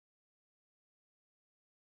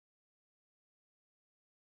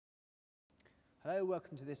Hello,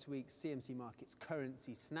 welcome to this week's CMC Markets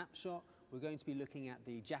currency snapshot. We're going to be looking at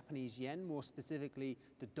the Japanese yen, more specifically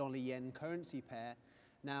the dollar-yen currency pair.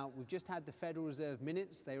 Now, we've just had the Federal Reserve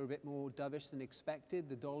minutes. They were a bit more dovish than expected.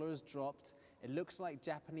 The dollar has dropped. It looks like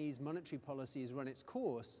Japanese monetary policy has run its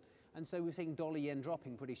course. And so we're seeing dollar-yen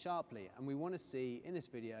dropping pretty sharply. And we want to see, in this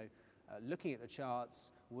video, looking at the charts,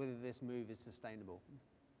 whether this move is sustainable.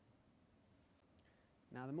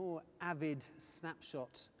 Now, the more avid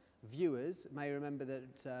snapshot viewers may remember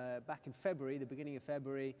that back in February, the beginning of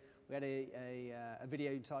February, we had a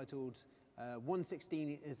video titled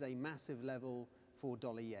 116 is a massive level for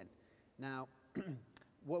dollar yen. Now,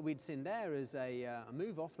 what we'd seen there is a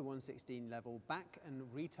move off the 116 level back and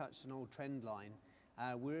retouched an old trend line.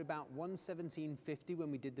 We're about 117.50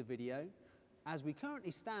 when we did the video. As we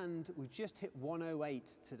currently stand, we've just hit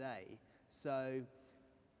 108 today. So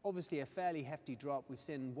obviously a fairly hefty drop. We've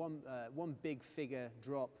seen one big figure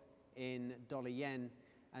drop in dollar yen,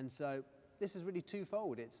 and so this is really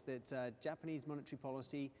twofold. It's that Japanese monetary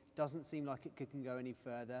policy doesn't seem like it can go any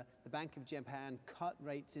further. The Bank of Japan cut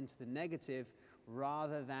rates into the negative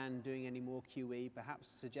rather than doing any more QE, perhaps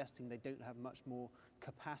suggesting they don't have much more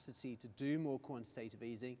capacity to do more quantitative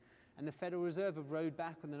easing. And the Federal Reserve have rode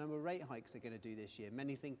back on the number of rate hikes they're going to do this year,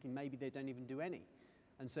 many thinking maybe they don't even do any.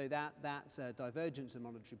 And so that divergence in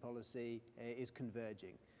monetary policy is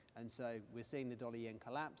converging. And so we're seeing the dollar yen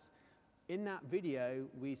collapse. In that video,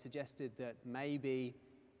 we suggested that maybe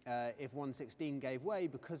if 116 gave way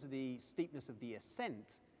because of the steepness of the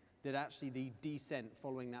ascent, that actually the descent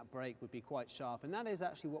following that break would be quite sharp. And that is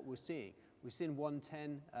actually what we're seeing. We've seen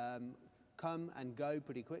 110 come and go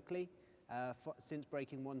pretty quickly. Since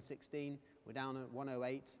breaking 116, we're down at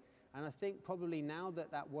 108. And I think probably now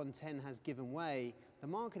that that 110 has given way, the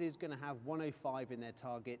market is going to have 105 in their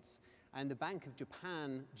targets. And the Bank of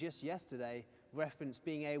Japan just yesterday referenced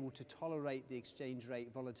being able to tolerate the exchange rate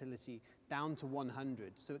volatility down to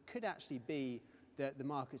 100. So it could actually be that the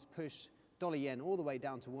markets push dollar yen all the way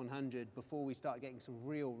down to 100 before we start getting some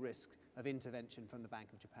real risk of intervention from the Bank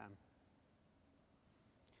of Japan.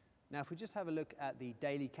 Now, if we just have a look at the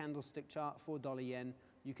daily candlestick chart for dollar yen,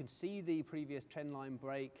 you can see the previous trend line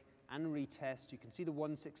break and retest. You can see the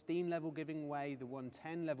 116 level giving way, the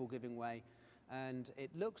 110 level giving way, and it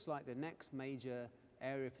looks like the next major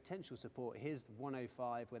area of potential support, here's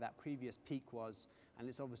 105 where that previous peak was, and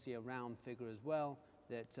it's obviously a round figure as well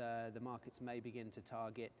that the markets may begin to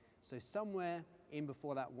target. So somewhere in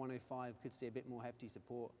before that 105 could see a bit more hefty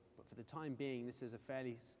support, but for the time being this is a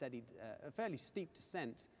fairly steep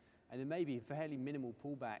descent, and there may be fairly minimal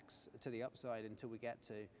pullbacks to the upside until we get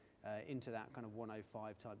to into that kind of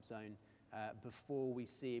 105 type zone before we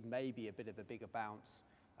see maybe a bit of a bigger bounce.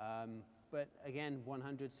 But again,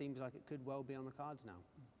 100 seems like it could well be on the cards now.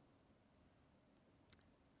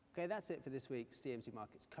 Okay, that's it for this week's CMC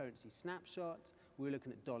Markets currency snapshot. We're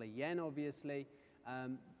looking at dollar yen, obviously.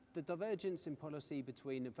 The divergence in policy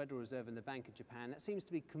between the Federal Reserve and the Bank of Japan, that seems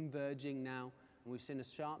to be converging now, and we've seen a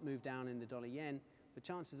sharp move down in the dollar yen. But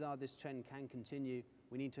chances are this trend can continue.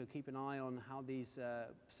 We need to keep an eye on how these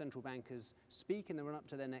central bankers speak in the run-up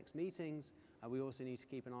to their next meetings. We also need to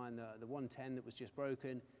keep an eye on the 110 that was just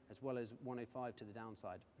broken, as well as 105 to the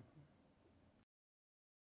downside.